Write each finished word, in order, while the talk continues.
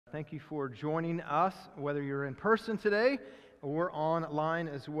Thank you for joining us, whether you're in person today or online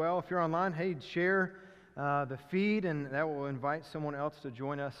as well. If you're online, hey, share the feed, and that will invite someone else to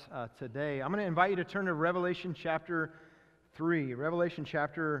join us today. I'm going to invite you to turn to Revelation chapter 3. Revelation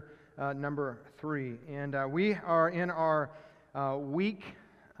chapter number 3. And we are in our week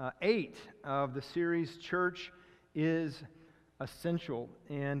 8 of the series, Church is Essential.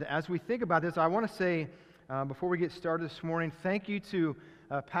 And as we think about this, I want to say, before we get started this morning, thank you to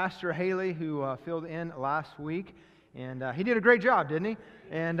Pastor Haley, who filled in last week. And he did a great job, didn't he?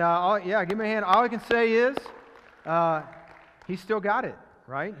 And give me a hand. All I can say is he still got it,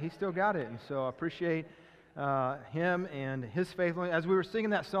 right? He still got it. And so I appreciate him and his faithfulness. As we were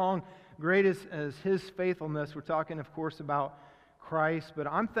singing that song, great is his faithfulness, we're talking, of course, about Christ. But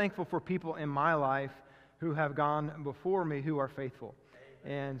I'm thankful for people in my life who have gone before me who are faithful.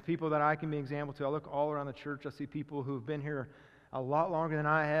 And people that I can be an example to. I look all around the church. I see people who've been here a lot longer than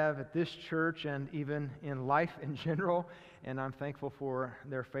I have at this church and even in life in general. And I'm thankful for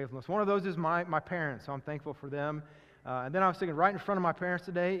their faithfulness. One of those is my parents, so I'm thankful for them. And then I was thinking right in front of my parents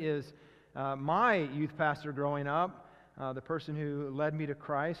today is my youth pastor growing up, the person who led me to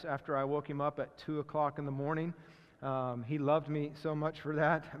Christ after I woke him up at 2 o'clock in the morning. He loved me so much for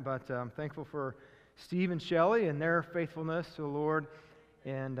that, but I'm thankful for Steve and Shelley and their faithfulness to the Lord.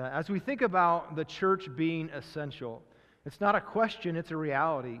 And as we think about the church being essential, it's not a question, it's a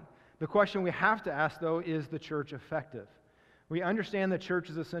reality. The question we have to ask, though, is the church effective? We understand the church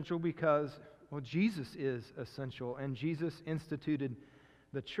is essential because, well, Jesus is essential, and Jesus instituted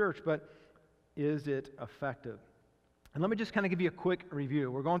the church, but is it effective? And let me just kind of give you a quick review.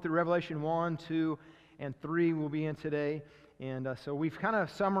 We're going through Revelation 1, 2, and 3 we'll be in today. And so we've kind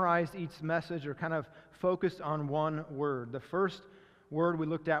of summarized each message or kind of focused on one word. The first word we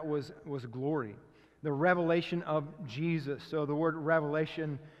looked at was glory, the revelation of Jesus. So the word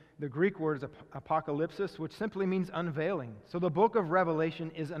revelation, the Greek word is apocalypsis, which simply means unveiling. So the book of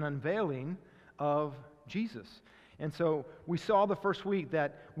Revelation is an unveiling of Jesus. And so we saw the first week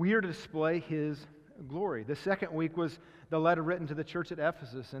that we are to display His glory. The second week was the letter written to the church at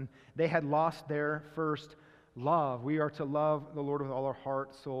Ephesus, and they had lost their first love. We are to love the Lord with all our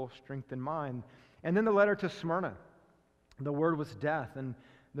heart, soul, strength, and mind. And then the letter to Smyrna. The word was death, and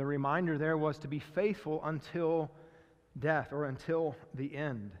the reminder there was to be faithful until death or until the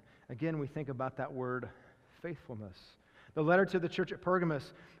end. Again, we think about that word faithfulness. The letter to the church at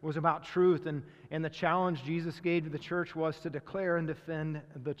Pergamos was about truth, and the challenge Jesus gave to the church was to declare and defend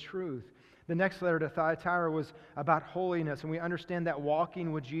the truth. The next letter to Thyatira was about holiness, and we understand that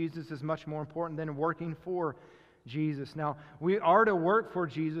walking with Jesus is much more important than working for Jesus. Now, we are to work for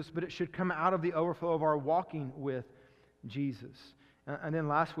Jesus, but it should come out of the overflow of our walking with Jesus. And then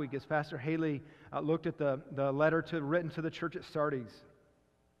last week, as Pastor Haley looked at the letter written to the church at Sardis,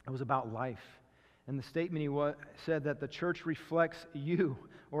 it was about life. And the statement he said that the church reflects you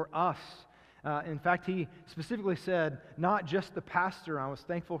or us. In fact, he specifically said, not just the pastor. I was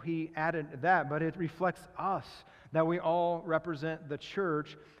thankful he added that, but it reflects us, that we all represent the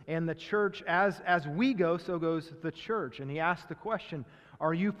church. And the church, as we go, so goes the church. And he asked the question,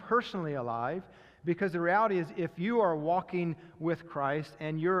 are you personally alive? Because the reality is, if you are walking with Christ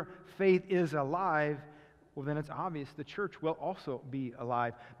and your faith is alive, well, then it's obvious the church will also be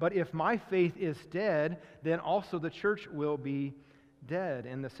alive. But if my faith is dead, then also the church will be dead.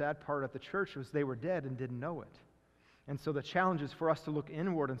 And the sad part of the church was they were dead and didn't know it. And so the challenge is for us to look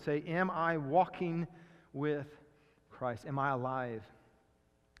inward and say, am I walking with Christ? Am I alive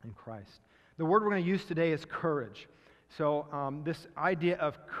in Christ? The word we're going to use today is courage. So this idea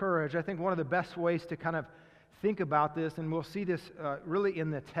of courage, I think one of the best ways to kind of think about this, and we'll see this really in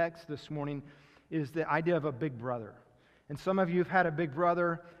the text this morning, is the idea of a big brother. And some of you have had a big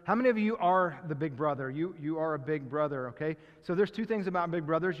brother. How many of you are the big brother? You are a big brother, okay? So there's two things about big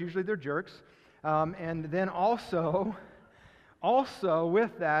brothers. Usually they're jerks. And then also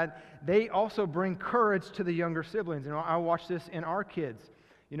with that, they also bring courage to the younger siblings. You know, I watch this in our kids.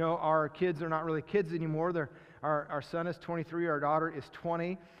 You know, our kids are not really kids anymore. Our son is 23, our daughter is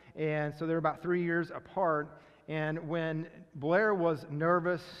 20, and so they're about 3 years apart. And when Blair was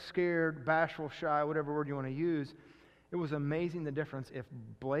nervous, scared, bashful, shy, whatever word you want to use, it was amazing the difference if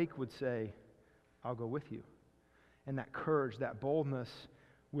Blake would say, I'll go with you. And that courage, that boldness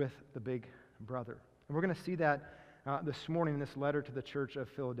with the big brother. And we're going to see that this morning in this letter to the church of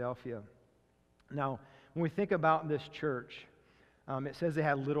Philadelphia. Now, when we think about this church, it says they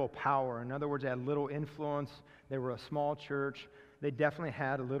had little power. In other words, they had little influence. They were a small church. They definitely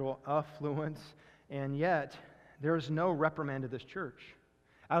had a little affluence. And yet, there is no reprimand to this church.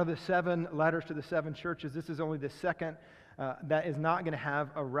 Out of the 7 letters to the 7 churches, this is only the second that is not going to have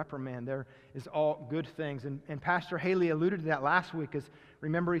a reprimand. There is all good things. And Pastor Haley alluded to that last week, because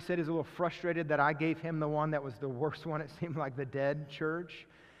remember he said he's a little frustrated that I gave him the one that was the worst one. It seemed like the dead church.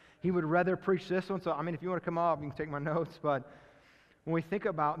 He would rather preach this one. So, if you want to come up, you can take my notes. But when we think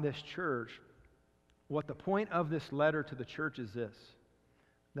about this church, what the point of this letter to the church is this: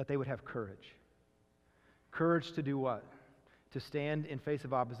 that they would have courage. Courage to do what? To stand in face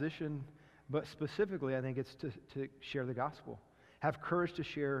of opposition, but specifically, I think it's to share the gospel. Have courage to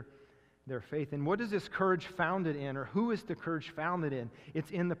share their faith. And what is this courage founded in, or who is the courage founded in? It's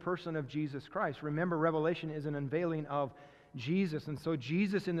in the person of Jesus Christ. Remember, Revelation is an unveiling of Jesus. And so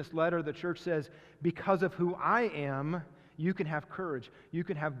Jesus in this letter, the church says, because of who I am, you can have courage. You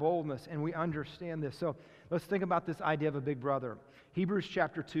can have boldness. And we understand this. So let's think about this idea of a big brother. Hebrews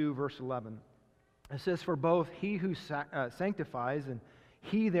chapter 2, verse 11. It says, for both he who sanctifies, and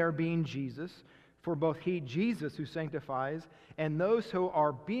he there being Jesus, for both he, Jesus, who sanctifies, and those who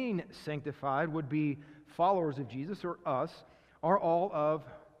are being sanctified would be followers of Jesus, or us, are all of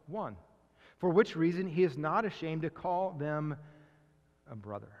one. For which reason he is not ashamed to call them a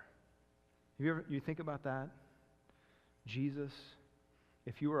brother. You think about that? Jesus,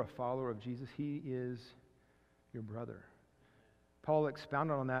 if you are a follower of Jesus, he is your brother. Paul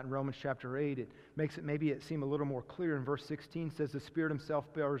expounded on that in Romans chapter 8. It makes it seem a little more clear. In verse 16 says, the Spirit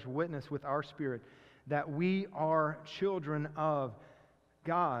himself bears witness with our spirit that we are children of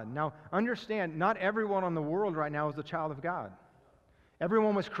God. Now, understand, not everyone in the world right now is a child of God.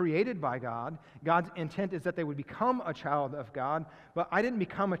 Everyone was created by God. God's intent is that they would become a child of God. But I didn't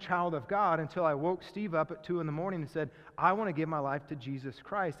become a child of God until I woke Steve up at 2 in the morning and said, I want to give my life to Jesus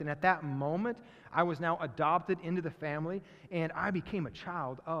Christ. And at that moment, I was now adopted into the family, and I became a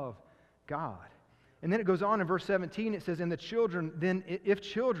child of God. And then it goes on in verse 17, it says, and the children, then if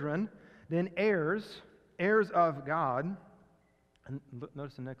children, then heirs of God. And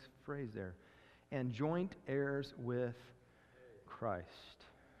notice the next phrase there. And joint heirs with Christ.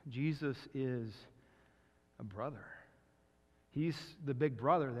 Jesus is a brother. He's the big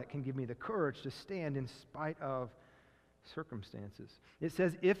brother that can give me the courage to stand in spite of circumstances. It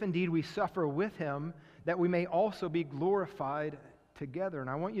says, if indeed we suffer with him, that we may also be glorified together. And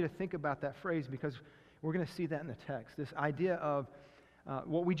I want you to think about that phrase, because we're going to see that in the text. This idea of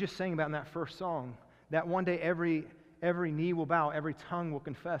what we just sang about in that first song, that one day every knee will bow, every tongue will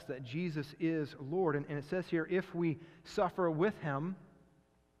confess that Jesus is Lord. And it says here, if we suffer with him,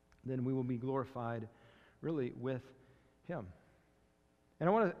 then we will be glorified really with him. And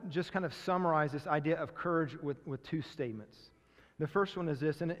I want to just kind of summarize this idea of courage with two statements. The first one is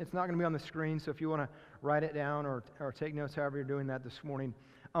this, and it's not going to be on the screen, so if you want to write it down or take notes, however you're doing that this morning.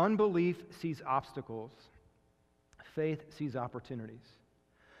 Unbelief sees obstacles. Faith sees opportunities.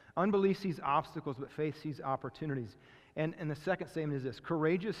 Unbelief sees obstacles, but faith sees opportunities. And the second statement is this: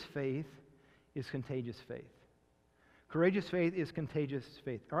 courageous faith is contagious faith. Courageous faith is contagious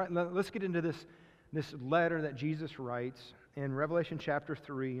faith. All right, let's get into this letter that Jesus writes in Revelation chapter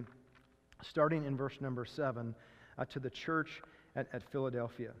 3, starting in verse number 7, to the church at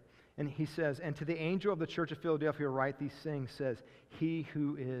Philadelphia. And he says, and to the angel of the church of Philadelphia write these things, says, he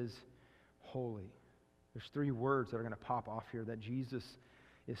who is holy. There's three words that are going to pop off here that Jesus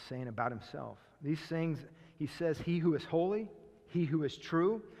is saying about himself. These things, he says, he who is holy, he who is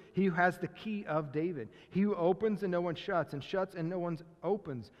true, he who has the key of David, he who opens and no one shuts, and shuts and no one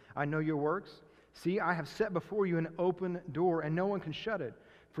opens. I know your works. See, I have set before you an open door, and no one can shut it.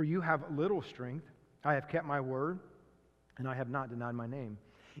 For you have little strength. I have kept my word, and I have not denied my name.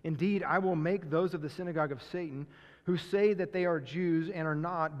 Indeed, I will make those of the synagogue of Satan who say that they are Jews and are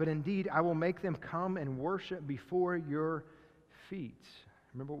not, but indeed I will make them come and worship before your feet.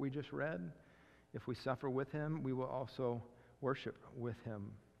 Remember what we just read? If we suffer with him, we will also worship with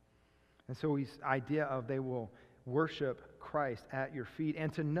him. And so his idea of they will worship Christ at your feet,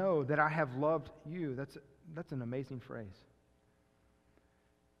 and to know that I have loved you. That's an amazing phrase.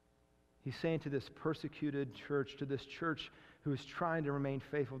 He's saying to this persecuted church, to this church who is trying to remain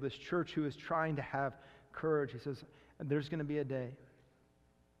faithful, this church who is trying to have courage, he says, there's going to be a day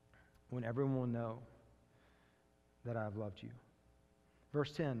when everyone will know that I have loved you.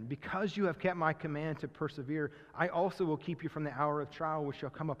 Verse 10, because you have kept my command to persevere, I also will keep you from the hour of trial which shall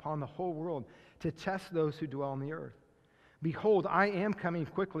come upon the whole world to test those who dwell on the earth. Behold, I am coming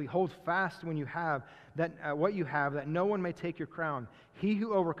quickly. Hold fast when you have that what you have, that no one may take your crown. He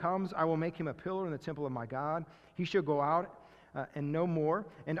who overcomes, I will make him a pillar in the temple of my God. He shall go out and no more,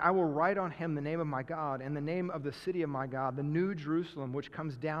 and I will write on him the name of my God and the name of the city of my God, the new Jerusalem, which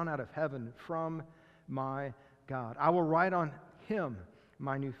comes down out of heaven from my God. I will write on him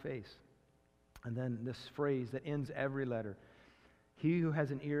my new face, And then this phrase that ends every letter, he who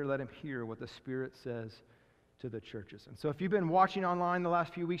has an ear, let him hear what the Spirit says to the churches. And so if you've been watching online the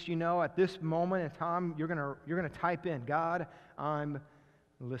last few weeks, you know at this moment in time, you're gonna type in, God, I'm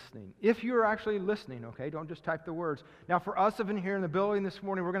listening. If you're actually listening, okay, don't just type the words. Now for us even here in the building this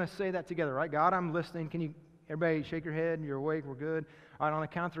morning, we're going to say that together, right? God, I'm listening. Can you, everybody shake your head? You're awake, we're good. All right, on the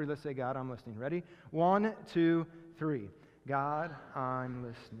count of three, let's say, God, I'm listening. Ready? 1, 2, 3. God, I'm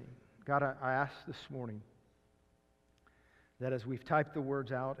listening. God, I ask this morning that as we've typed the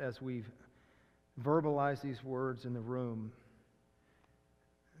words out, as we've verbalized these words in the room,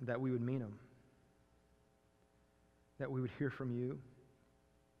 that we would mean them, that we would hear from you,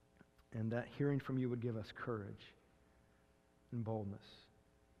 and that hearing from you would give us courage and boldness.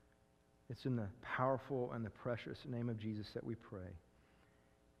 It's in the powerful and the precious name of Jesus that we pray.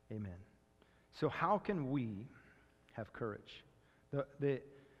 Amen. So how can we have courage? The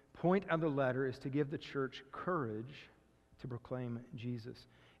point of the letter is to give the church courage to proclaim Jesus.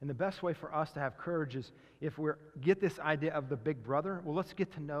 And the best way for us to have courage is if we get this idea of the big brother, well, let's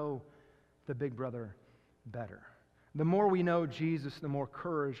get to know the big brother better. The more we know Jesus, the more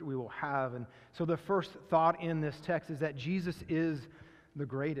courage we will have. And so the first thought in this text is that Jesus is the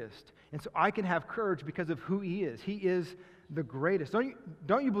greatest. And so I can have courage because of who he is. He is the greatest.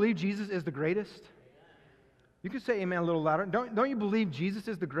 Don't you believe Jesus is the greatest? You can say amen a little louder. Don't you believe Jesus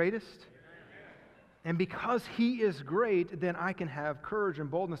is the greatest? And because he is great, then I can have courage and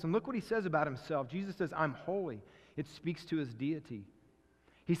boldness. And look what he says about himself. Jesus says, I'm holy. It speaks to his deity.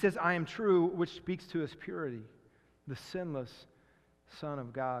 He says, I am true, which speaks to his purity. The sinless Son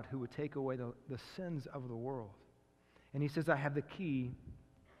of God who would take away the sins of the world. And he says, I have the key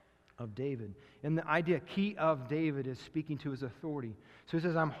of David. And the idea, key of David, is speaking to his authority. So he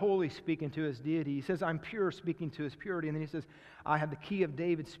says, I'm holy, speaking to his deity. He says, I'm pure, speaking to his purity. And then he says, I have the key of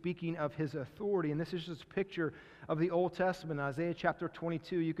David, speaking of his authority. And this is just a picture of the Old Testament, Isaiah chapter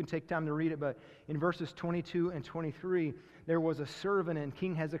 22. You can take time to read it, but in verses 22 and 23, there was a servant in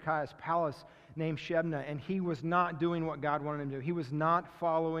King Hezekiah's palace named Shebna, and he was not doing what God wanted him to do. He was not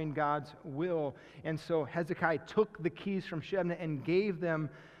following God's will. And so Hezekiah took the keys from Shebna and gave them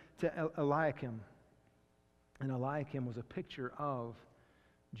to Eliakim. And Eliakim was a picture of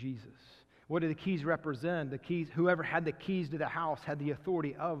Jesus. What do the keys represent? The keys, whoever had the keys to the house had the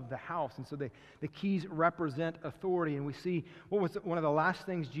authority of the house. And so the keys represent authority. And we see, what was one of the last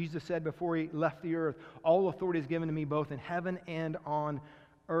things Jesus said before he left the earth? All authority is given to me both in heaven and on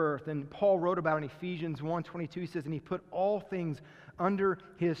earth. And Paul wrote about in Ephesians 1:22, he says, and he put all things under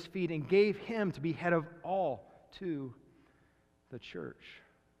his feet and gave him to be head of all to the church.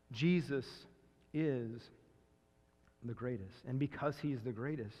 Jesus is the greatest. And because he is the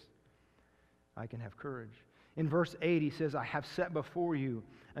greatest, I can have courage. In verse 8, he says, I have set before you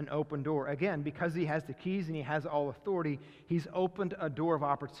an open door. Again, because he has the keys and he has all authority, he's opened a door of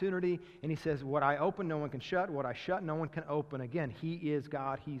opportunity. And he says, what I open, no one can shut. What I shut, no one can open. Again, he is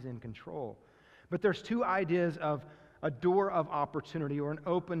God. He's in control. But there's two ideas of a door of opportunity or an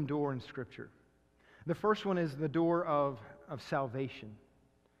open door in Scripture. The first one is the door of salvation.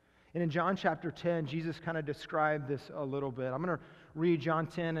 And in John chapter 10, Jesus kind of described this a little bit. I'm going to read John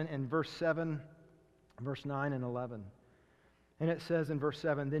 10 and verse 7, verse 9 and 11. And it says in verse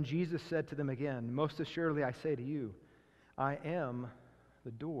 7, then Jesus said to them again, most assuredly I say to you, I am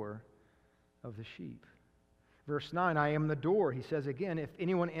the door of the sheep. Verse 9, I am the door. He says again, if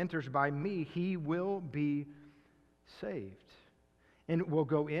anyone enters by me, he will be saved and will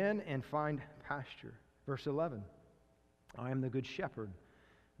go in and find pasture. Verse 11, I am the good shepherd.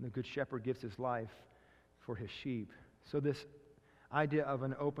 And the good shepherd gives his life for his sheep. So this idea of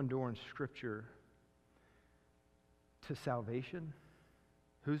an open door in Scripture to salvation,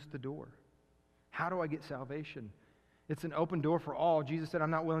 who's the door? How do I get salvation? It's an open door for all. Jesus said,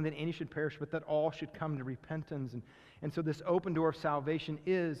 I'm not willing that any should perish, but that all should come to repentance. And so this open door of salvation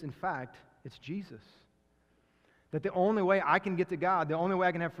is, in fact, it's Jesus. That the only way I can get to God, the only way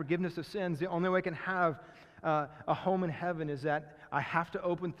I can have forgiveness of sins, the only way I can have a home in heaven is that I have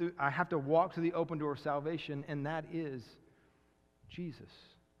to walk through the open door of salvation, and that is Jesus.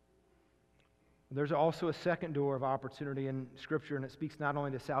 There's also a second door of opportunity in Scripture, and it speaks not only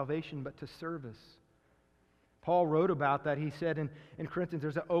to salvation, but to service. Paul wrote about that. He said in Corinthians,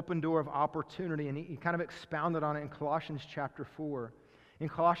 there's an open door of opportunity, and he kind of expounded on it in Colossians chapter 4. In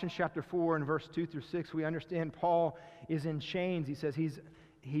Colossians chapter 4 and verse 2 through 6, we understand Paul is in chains. He says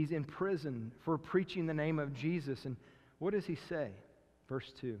he's in prison for preaching the name of Jesus. And what does he say?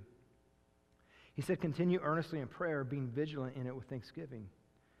 Verse 2. He said, continue earnestly in prayer, being vigilant in it with thanksgiving.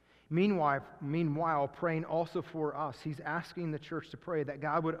 Meanwhile, praying also for us. He's asking the church to pray that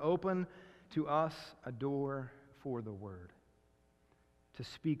God would open to us a door for the Word, to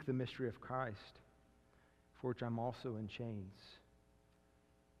speak the mystery of Christ, for which I'm also in chains.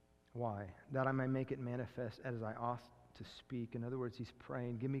 Why? That I may make it manifest as I ought to speak. In other words, he's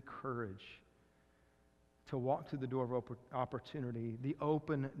praying, give me courage to walk through the door of opportunity, the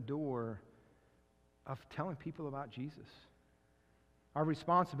open door of telling people about Jesus. Our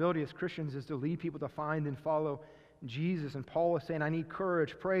responsibility as Christians is to lead people to find and follow Jesus. And Paul is saying, I need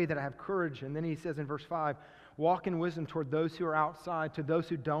courage. Pray that I have courage. And then he says in verse 5, walk in wisdom toward those who are outside, to those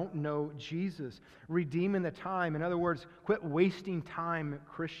who don't know Jesus. Redeeming the time. In other words, quit wasting time,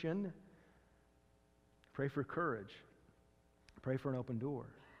 Christian. Pray for courage. Pray for an open door.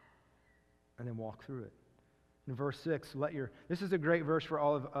 And then walk through it. In verse 6, this is a great verse for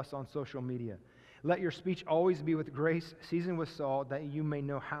all of us on social media. Let your speech always be with grace, seasoned with salt, that you may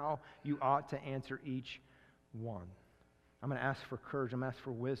know how you ought to answer each one. I'm going to ask for courage. I'm going to ask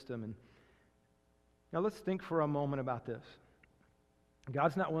for wisdom. And now let's think for a moment about this.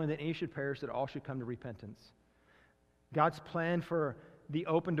 God's not willing that any should perish, that all should come to repentance. God's plan for the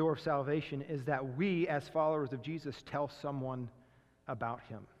open door of salvation is that we, as followers of Jesus, tell someone about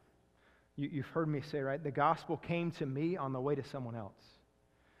him. You've heard me say, right? The gospel came to me on the way to someone else.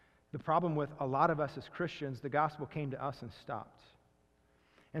 The problem with a lot of us as Christians, the gospel came to us and stopped.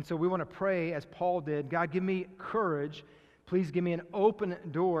 And so we want to pray, as Paul did, God, give me courage. Please give me an open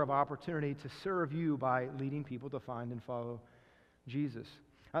door of opportunity to serve you by leading people to find and follow Jesus.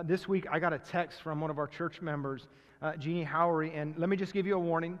 This week, I got a text from one of our church members, Jeannie Howery, and let me just give you a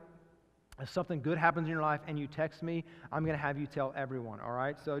warning. If something good happens in your life and you text me, I'm going to have you tell everyone, all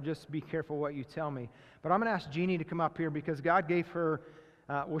right? So just be careful what you tell me. But I'm going to ask Jeannie to come up here because God gave her,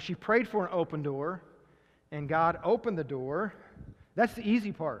 she prayed for an open door, and God opened the door. That's the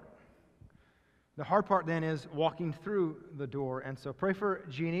easy part. The hard part then is walking through the door. And so pray for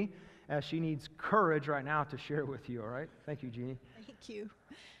Jeannie as she needs courage right now to share with you, all right? Thank you, Jeannie. Thank you.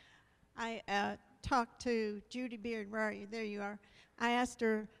 I talked to Judy Beard. Where are you? There you are. I asked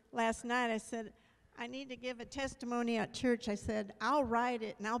her last night, I said, I need to give a testimony at church. I said, I'll write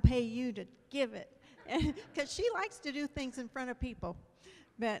it and I'll pay you to give it. Because she likes to do things in front of people.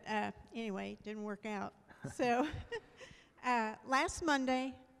 But anyway, it didn't work out. So last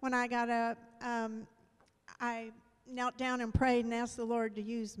Monday, when I got up, I knelt down and prayed and asked the Lord to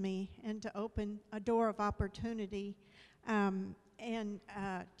use me and to open a door of opportunity and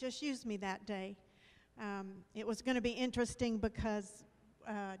just use me that day. It was going to be interesting because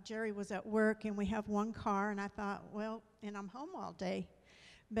Jerry was at work and we have one car, and I thought, well, and I'm home all day.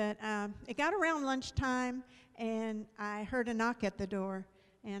 But it got around lunchtime, and I heard a knock at the door,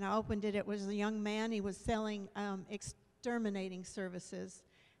 and I opened it. It was a young man. He was selling exterminating services,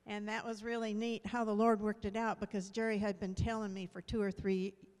 and that was really neat how the Lord worked it out, because Jerry had been telling me for 2 or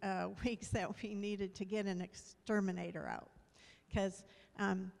 3 weeks that we needed to get an exterminator out, because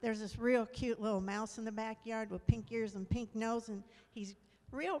there's this real cute little mouse in the backyard with pink ears and pink nose, and he's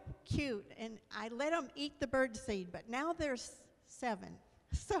real cute, and I let him eat the bird seed, but now there's 7.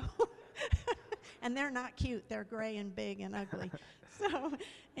 So, and they're not cute. They're gray and big and ugly. So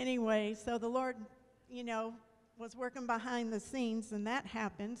anyway, so the Lord, was working behind the scenes, and that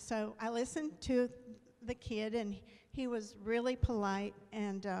happened. So I listened to the kid, and he was really polite.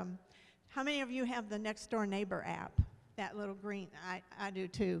 And how many of you have the Nextdoor Neighbor app? That little green, I do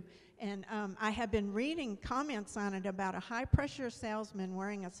too. And I have been reading comments on it about a high-pressure salesman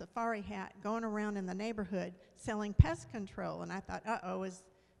wearing a safari hat going around in the neighborhood selling pest control. And I thought, uh-oh, is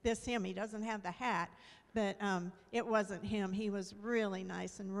this him? He doesn't have the hat. But it wasn't him. He was really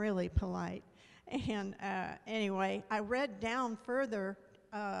nice and really polite. And anyway, I read down further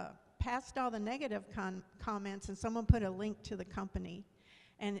past all the negative comments, and someone put a link to the company.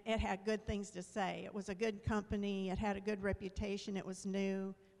 And it had good things to say. It was a good company. It had a good reputation. It was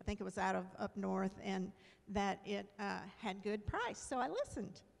new. I think it was out of up north, and that it had good price. So I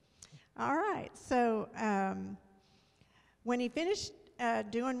listened. All right. So when he finished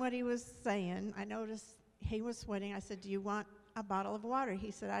doing what he was saying, I noticed he was sweating. I said, do you want a bottle of water?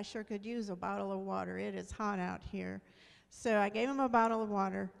 He said, I sure could use a bottle of water. It is hot out here. So I gave him a bottle of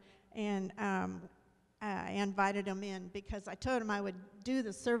water, and I invited him in because I told him I would do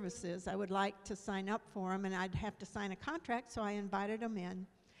the services. I would like to sign up for him, and I'd have to sign a contract, so I invited him in.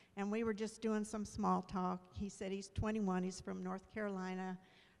 And we were just doing some small talk. He said he's 21. He's from North Carolina.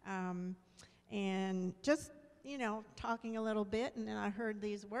 And just, talking a little bit, and then I heard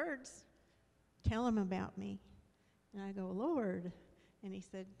these words, tell him about me. And I go, Lord. And he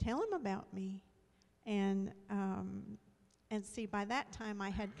said, tell him about me. And see, by that time, I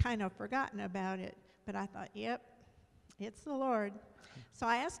had kind of forgotten about it. But I thought, yep, it's the Lord. So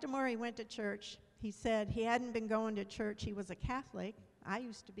I asked him where he went to church. He said he hadn't been going to church. He was a Catholic. I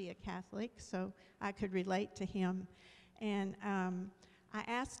used to be a Catholic, so I could relate to him. And I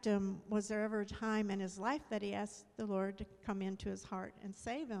asked him, was there ever a time in his life that he asked the Lord to come into his heart and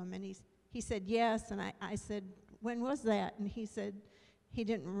save him? And he said yes, and I said, when was that? And he said he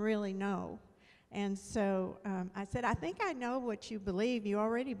didn't really know. And so I said, I think I know what you believe. You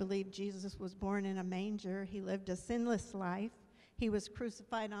already believe Jesus was born in a manger. He lived a sinless life. He was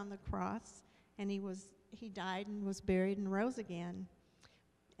crucified on the cross, and he died and was buried and rose again.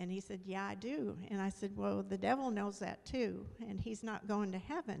 And he said, yeah, I do. And I said, well, the devil knows that too, and he's not going to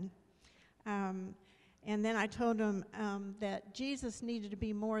heaven. And then I told him that Jesus needed to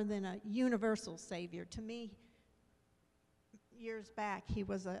be more than a universal Savior. To me, years back, he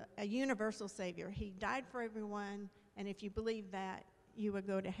was a universal Savior. He died for everyone, and if you believe that, you would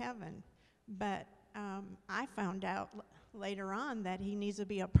go to heaven. But I found out later on that he needs to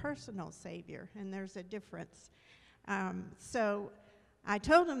be a personal Savior, and there's a difference. So I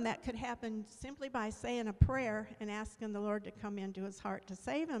told him that could happen simply by saying a prayer and asking the Lord to come into his heart to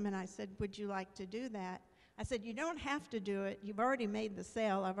save him. And I said, would you like to do that? I said, you don't have to do it. You've already made the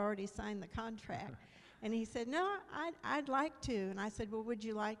sale. I've already signed the contract. And he said, no, I'd like to. And I said, well, would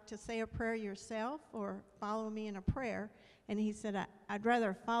you like to say a prayer yourself or follow me in a prayer? And he said, I'd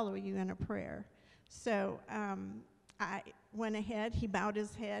rather follow you in a prayer. So I went ahead. He bowed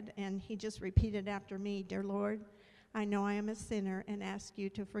his head, and he just repeated after me, dear Lord, I know I am a sinner and ask you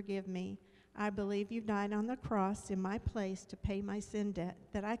to forgive me. I believe you died on the cross in my place to pay my sin debt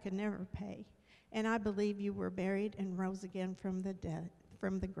that I could never pay. And I believe you were buried and rose again from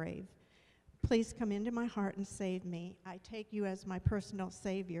the grave. Please come into my heart and save me. I take you as my personal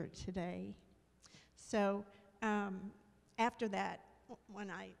Savior today. So after that, when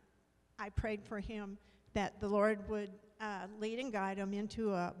I prayed for him that the Lord would lead and guide him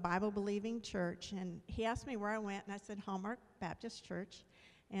into a Bible-believing church. And he asked me where I went, and I said Hallmark Baptist Church,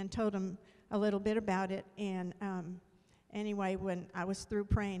 and told him a little bit about it. And anyway, when I was through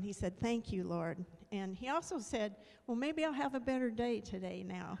praying, he said, thank you, Lord. And he also said, well, maybe I'll have a better day today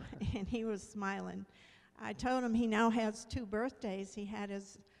now. And he was smiling. I told him he now has 2 birthdays. He had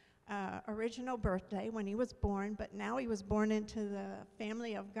his original birthday when he was born, but now he was born into the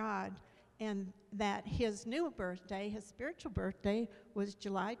family of God. And that his new birthday, his spiritual birthday, was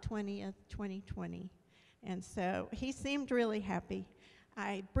July 20th, 2020. And so he seemed really happy.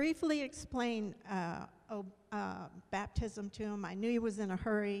 I briefly explained baptism to him. I knew he was in a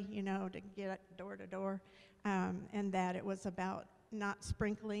hurry, to get door to door, and that it was about not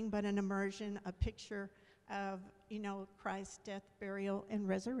sprinkling, but an immersion, a picture of, Christ's death, burial, and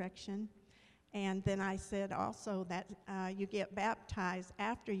resurrection. And then I said also that you get baptized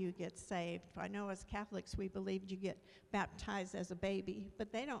after you get saved. I know as Catholics we believed you get baptized as a baby,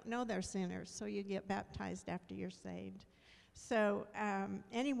 but they don't know they're sinners, so you get baptized after you're saved. So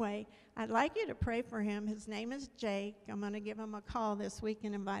anyway, I'd like you to pray for him. His name is Jake. I'm going to give him a call this week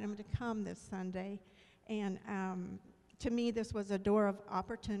and invite him to come this Sunday. And to me, this was a door of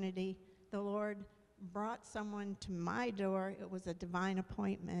opportunity. The Lord brought someone to my door. It was a divine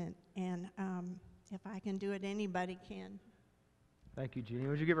appointment, and if I can do it, anybody can. Thank you, Jeannie.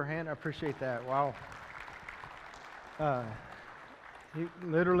 Would you give her a hand? I appreciate that. Wow. He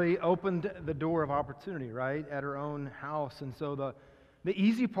literally opened the door of opportunity, right, at her own house. And so the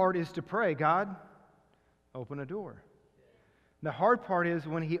easy part is to pray, God, open a door. The hard part is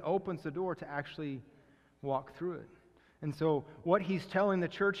when he opens the door to actually walk through it. And so what he's telling the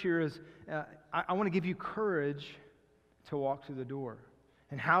church here is, I want to give you courage to walk through the door.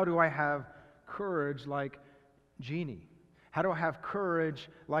 And how do I have courage like Jeannie? How do I have courage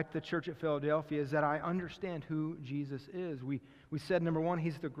like the church at Philadelphia? Is that I understand who Jesus is. We said, number one,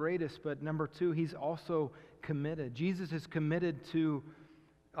 he's the greatest, but number two, he's also committed. Jesus is committed to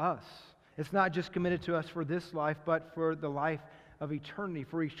us. It's not just committed to us for this life, but for the life of eternity,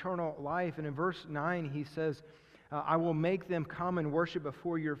 for eternal life. And in verse 9, he says, I will make them come and worship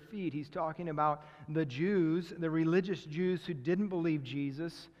before your feet. He's talking about the Jews, the religious Jews who didn't believe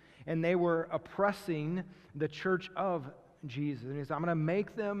Jesus, and they were oppressing the church of Jesus. And he says, I'm going to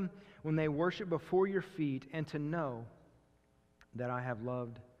make them, when they worship before your feet, and to know that I have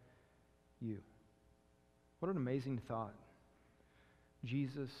loved you. What an amazing thought.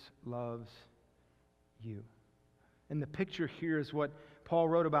 Jesus loves you. And the picture here is what Paul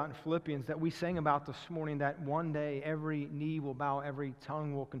wrote about in Philippians that we sang about this morning, that one day every knee will bow, every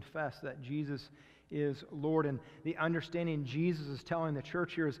tongue will confess that Jesus is Lord. And the understanding Jesus is telling the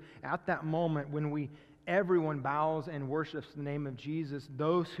church here is at that moment when everyone bows and worships the name of Jesus,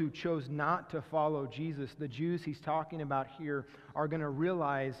 those who chose not to follow Jesus, the Jews he's talking about here, are going to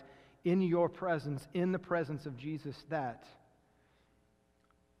realize in your presence, in the presence of Jesus, that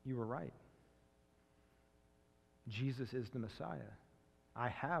you were right. Jesus is the Messiah. I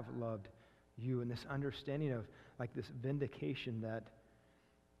have loved you. And this understanding of like this vindication that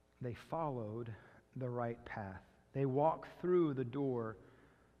they followed the right path. They walked through the door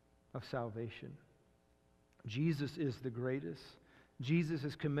of salvation. Jesus is the greatest. Jesus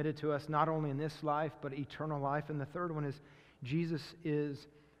is committed to us not only in this life, but eternal life. And the third one is Jesus is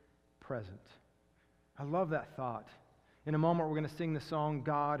present. I love that thought. In a moment, we're going to sing the song,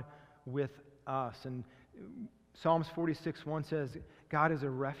 God with Us. And Psalms 46:1 says, God is a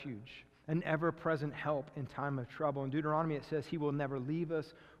refuge, an ever-present help in time of trouble. In Deuteronomy, it says, He will never leave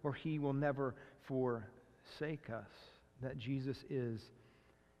us or He will never forsake us, that Jesus is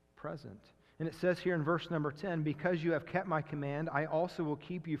present. And it says here in verse number 10, because you have kept my command, I also will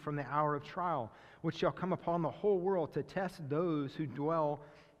keep you from the hour of trial, which shall come upon the whole world to test those who dwell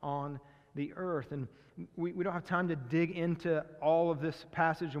on the earth. And we don't have time to dig into all of this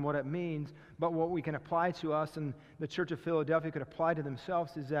passage and what it means, but what we can apply to us and the Church of Philadelphia could apply to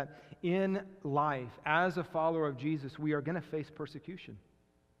themselves is that in life, as a follower of Jesus, we are going to face persecution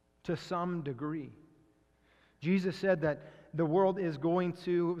to some degree. Jesus said that the world is going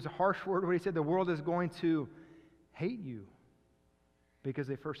to, it was a harsh word, but he said the world is going to hate you because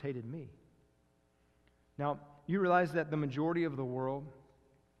they first hated me. Now, you realize that the majority of the world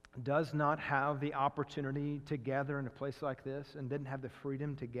does not have the opportunity to gather in a place like this and didn't have the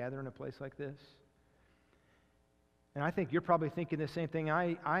freedom to gather in a place like this. And I think you're probably thinking the same thing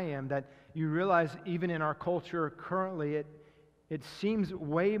I am, that you realize even in our culture currently, it seems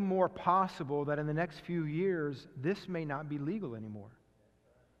way more possible that in the next few years, this may not be legal anymore.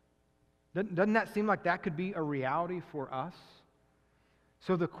 Doesn't that seem like that could be a reality for us?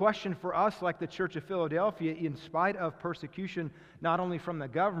 So the question for us, like the Church of Philadelphia, in spite of persecution, not only from the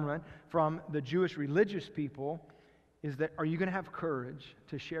government, from the Jewish religious people, is that are you going to have courage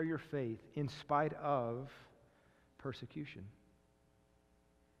to share your faith in spite of persecution?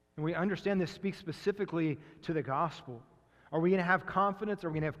 And we understand this speaks specifically to the gospel. Are we going to have confidence? Are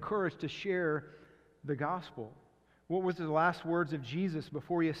we going to have courage to share the gospel? What was the last words of Jesus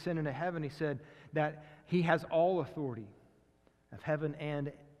before he ascended to heaven? He said that he has all authority of heaven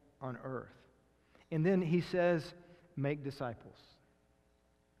and on earth. And then he says, make disciples.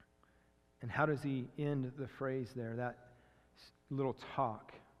 And how does he end the phrase there, that little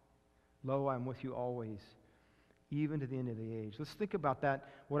talk? Lo, I'm with you always, even to the end of the age. Let's think about that,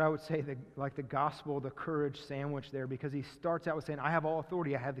 what I would say, like the gospel, the courage sandwich there, because he starts out with saying, I have all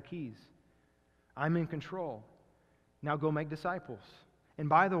authority, I have the keys. I'm in control. Now go make disciples. And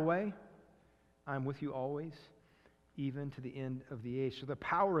by the way, I'm with you always, even to the end of the age. So the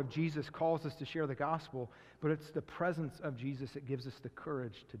power of Jesus calls us to share the gospel, but it's the presence of Jesus that gives us the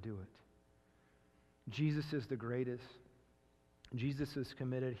courage to do it. Jesus is the greatest. Jesus is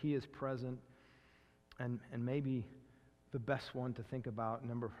committed. He is present. And maybe the best one to think about,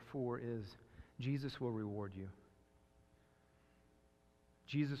 number 4, is Jesus will reward you.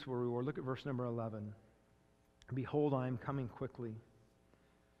 Jesus will reward. Look at verse number 11. Behold, I am coming quickly.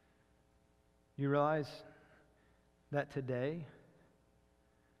 You realize that today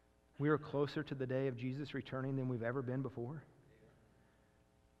we are closer to the day of Jesus returning than we've ever been before?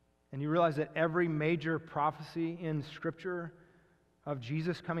 And you realize that every major prophecy in Scripture of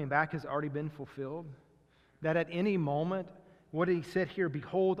Jesus coming back has already been fulfilled? That at any moment, what he said here,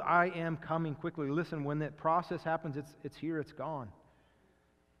 behold, I am coming quickly. Listen, when that process happens, it's here, it's gone.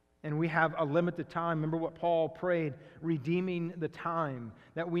 And we have a limited time. Remember what Paul prayed, redeeming the time,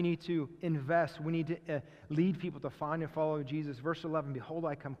 that we need to invest. We need to lead people to find and follow Jesus. Verse 11, behold,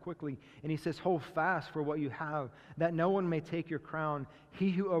 I come quickly. And he says, hold fast for what you have, that no one may take your crown. He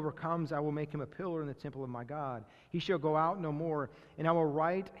who overcomes, I will make him a pillar in the temple of my God. He shall go out no more, and I will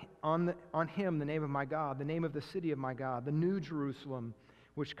write on him the name of my God, the name of the city of my God, the new Jerusalem,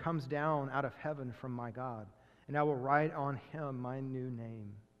 which comes down out of heaven from my God. And I will write on him my new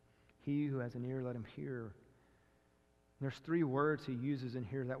name. He who has an ear, let him hear. And there's 3 words he uses in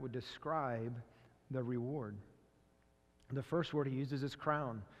here that would describe the reward. The first word he uses is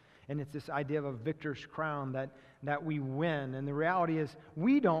crown. And it's this idea of a victor's crown that we win. And the reality is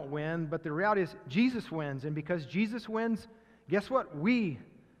we don't win, but the reality is Jesus wins. And because Jesus wins, guess what? We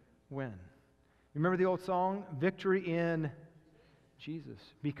win. You remember the old song? Victory in Jesus.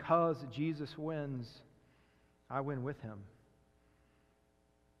 Because Jesus wins, I win with him.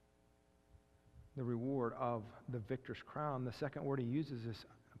 the reward of the victor's crown. The second word he uses is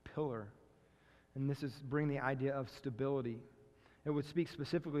a pillar. And this is bring the idea of stability. It would speak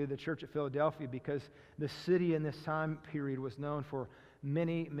specifically to the church at Philadelphia because the city in this time period was known for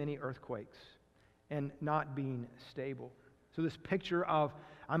many, many earthquakes and not being stable. So this picture of,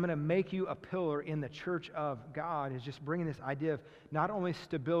 I'm going to make you a pillar in the church of God is just bringing this idea of not only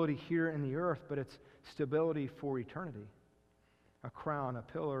stability here in the earth, but it's stability for eternity. A crown, a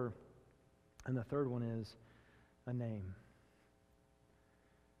pillar, and the third one is a name.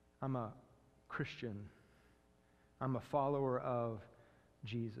 I'm a Christian. I'm a follower of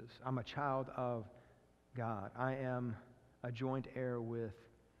Jesus. I'm a child of God. I am a joint heir with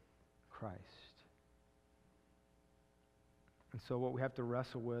Christ. And so what we have to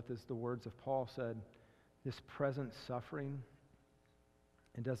wrestle with is the words of Paul said, this present suffering,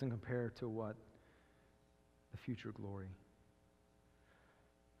 it doesn't compare to what the future glory.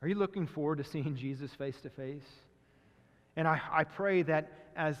 Are you looking forward to seeing Jesus face to face? And I pray that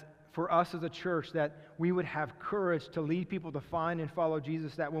as for us as a church, that we would have courage to lead people to find and follow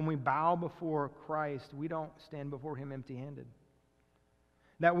Jesus, that when we bow before Christ, we don't stand before him empty-handed.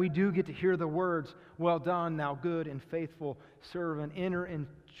 That we do get to hear the words, well done, thou good and faithful servant, enter and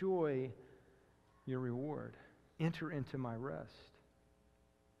enjoy your reward. Enter into my rest.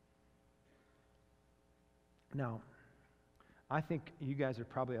 Now, I think you guys are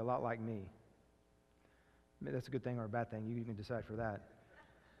probably a lot like me. Maybe that's a good thing or a bad thing. You can decide for that.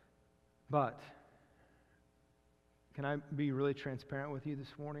 But can I be really transparent with you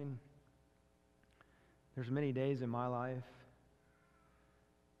this morning? There's many days in my life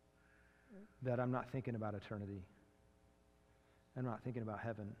that I'm not thinking about eternity. I'm not thinking about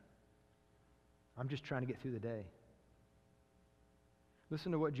heaven. I'm just trying to get through the day.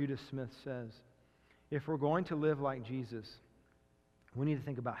 Listen to what Judah Smith says. If we're going to live like Jesus, we need to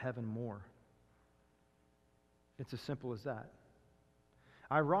think about heaven more. It's as simple as that.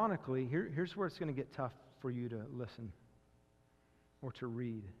 Ironically, here's where it's going to get tough for you to listen or to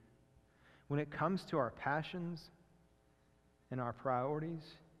read. When it comes to our passions and our priorities,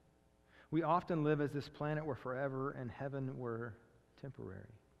 we often live as this planet were forever and heaven were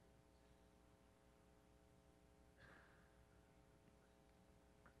temporary.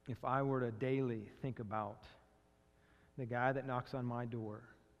 If I were to daily think about the guy that knocks on my door,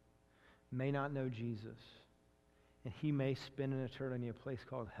 may not know Jesus, and he may spend an eternity in a place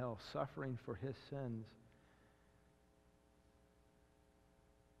called hell, suffering for his sins.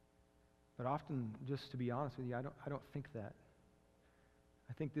 But often, just to be honest with you, I don't think that.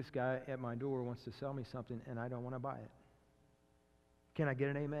 I think this guy at my door wants to sell me something, and I don't want to buy it. Can I get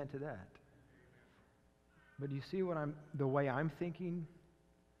an amen to that? But do you see the way I'm thinking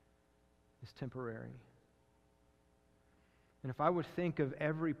is temporary. And if I would think of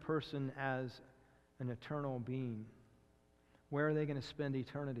every person as an eternal being, where are they going to spend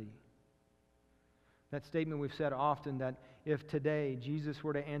eternity? That statement we've said often, that if today Jesus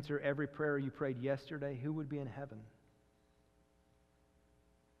were to answer every prayer you prayed yesterday, who would be in heaven?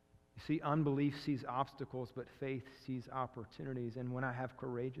 You see, unbelief sees obstacles, but faith sees opportunities. And when I have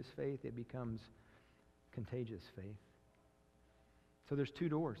courageous faith, it becomes contagious faith. So there's two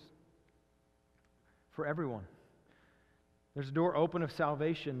doors for everyone. There's a door open of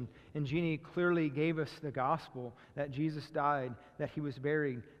salvation, and Jeannie clearly gave us the gospel that Jesus died, that he was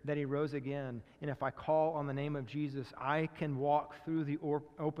buried, that he rose again. And if I call on the name of Jesus, I can walk through the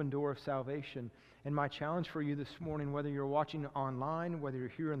open door of salvation. And my challenge for you this morning, whether you're watching online, whether you're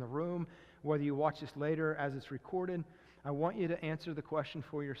here in the room, whether you watch this later as it's recorded, I want you to answer the question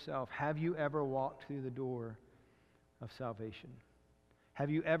for yourself. Have you ever walked through the door of salvation? Have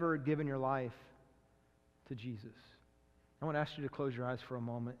you ever given your life to Jesus? I want to ask you to close your eyes for a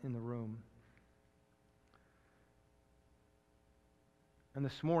moment in the room. And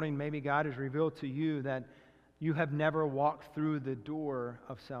this morning, maybe God has revealed to you that you have never walked through the door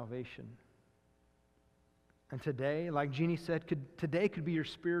of salvation. And today, like Jeannie said, today could be your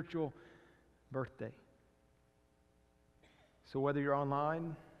spiritual birthday. So whether you're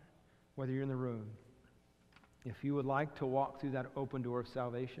online, whether you're in the room, if you would like to walk through that open door of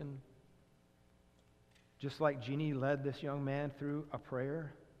salvation, just like Jeannie led this young man through a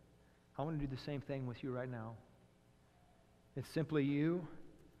prayer, I want to do the same thing with you right now. It's simply you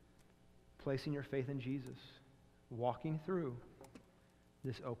placing your faith in Jesus, walking through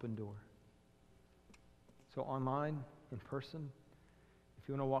this open door. So online, in person, if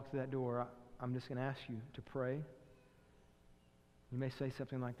you want to walk through that door, I'm just going to ask you to pray. You may say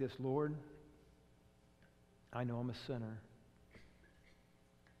something like this: Lord, I know I'm a sinner.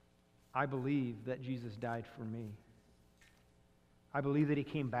 I believe that Jesus died for me. I believe that he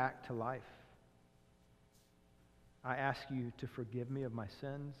came back to life. I ask you to forgive me of my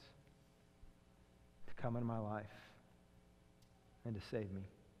sins, to come into my life, and to save me.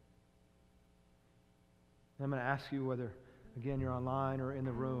 And I'm going to ask you whether, again, you're online or in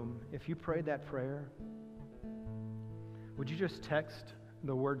the room, if you prayed that prayer, would you just text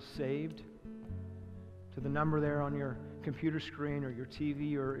the word saved to the number there on your computer screen or your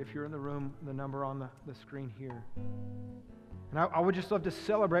TV, or if you're in the room, the number on the screen here. And I would just love to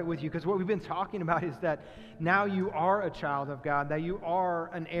celebrate with you, because what we've been talking about is that now you are a child of God, that you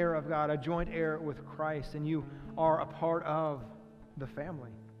are an heir of God, a joint heir with Christ, and you are a part of the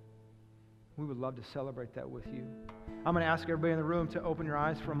family. We would love to celebrate that with you. I'm going to ask everybody in the room to open your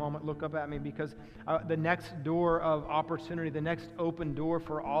eyes for a moment, look up at me, because the next door of opportunity, the next open door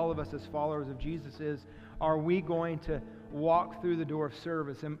for all of us as followers of Jesus is, are we going to walk through the door of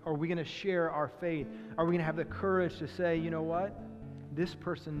service? And are we going to share our faith? Are we going to have the courage to say, you know what? This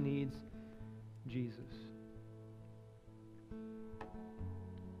person needs Jesus.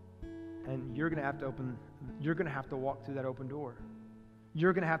 And you're going to have to walk through that open door.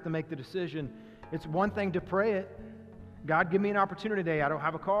 You're going to have to make the decision. It's one thing to pray it. God, give me an opportunity today. I don't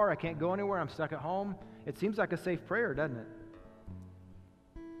have a car. I can't go anywhere. I'm stuck at home. It seems like a safe prayer, doesn't it?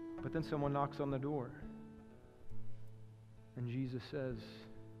 But then someone knocks on the door. And Jesus says,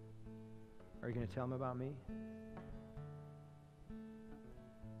 are you going to tell them about me?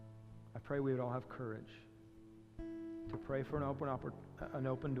 I pray we would all have courage to pray for an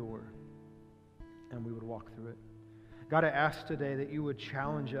open door, and we would walk through it. God, I ask today that you would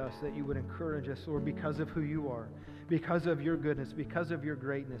challenge us, that you would encourage us, Lord, because of who you are, because of your goodness, because of your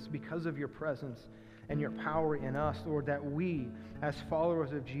greatness, because of your presence and your power in us, Lord, that we, as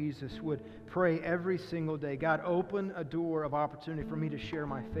followers of Jesus, would pray every single day. God, open a door of opportunity for me to share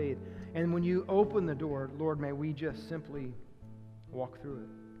my faith. And when you open the door, Lord, may we just simply walk through it.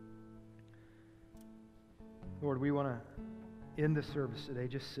 Lord, we want to end the service today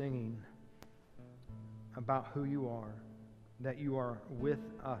just singing about who you are, that you are with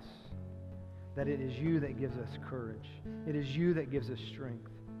us, that it is you that gives us courage. It is you that gives us strength.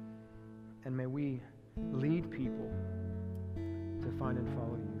 And may we lead people to find and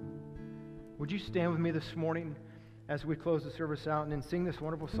follow you. Would you stand with me this morning as we close the service out and then sing this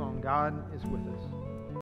wonderful song, God is with us.